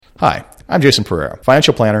Hi, I'm Jason Pereira,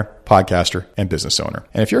 financial planner, podcaster, and business owner.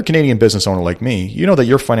 And if you're a Canadian business owner like me, you know that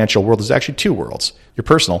your financial world is actually two worlds, your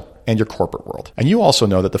personal and your corporate world. And you also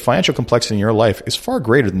know that the financial complexity in your life is far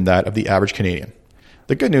greater than that of the average Canadian.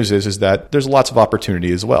 The good news is that there's lots of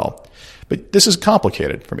opportunity as well. But this is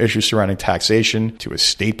complicated, from issues surrounding taxation to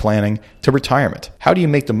estate planning to retirement. How do you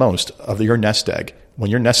make the most of your nest egg when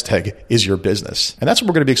your nest egg is your business? And that's what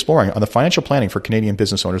we're going to be exploring on the Financial Planning for Canadian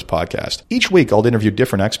Business Owners podcast. Each week, I'll interview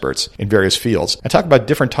different experts in various fields and talk about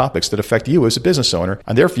different topics that affect you as a business owner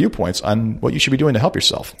and their viewpoints on what you should be doing to help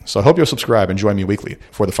yourself. So I hope you'll subscribe and join me weekly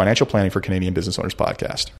for the Financial Planning for Canadian Business Owners podcast.